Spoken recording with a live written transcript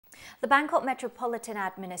The Bangkok Metropolitan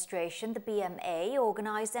Administration, the BMA,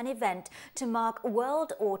 organised an event to mark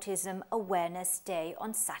World Autism Awareness Day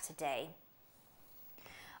on Saturday.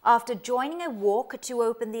 After joining a walk to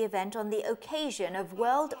open the event on the occasion of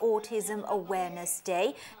World Autism Awareness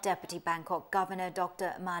Day, Deputy Bangkok Governor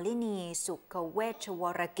Dr. Malini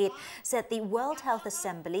Sukhawechhawarakit said the World Health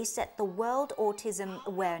Assembly set the World Autism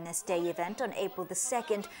Awareness Day event on April the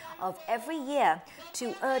 2nd of every year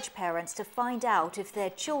to urge parents to find out if their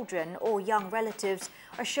children or young relatives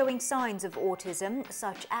are showing signs of autism,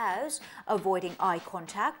 such as avoiding eye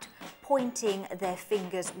contact, pointing their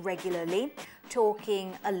fingers regularly,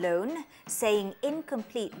 talking alone, saying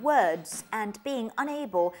incomplete words, and being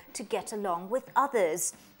unable to get along with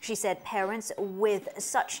others. She said parents with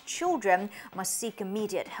such children must seek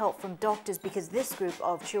immediate help from doctors because this group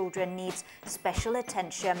of children needs special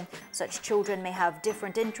attention. Such children may have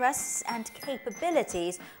different interests and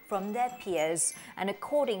capabilities from their peers. And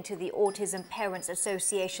according to the Autism Parents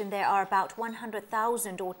Association, there are about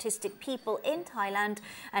 100,000 autistic people in Thailand,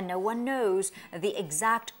 and no one knows the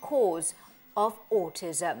exact cause of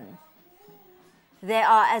autism. There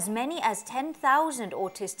are as many as 10,000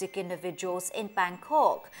 autistic individuals in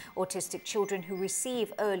Bangkok. Autistic children who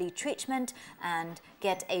receive early treatment and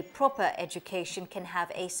get a proper education can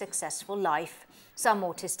have a successful life. Some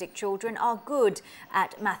autistic children are good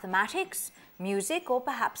at mathematics, music, or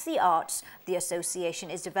perhaps the arts. The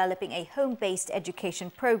association is developing a home-based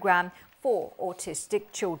education program for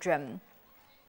autistic children.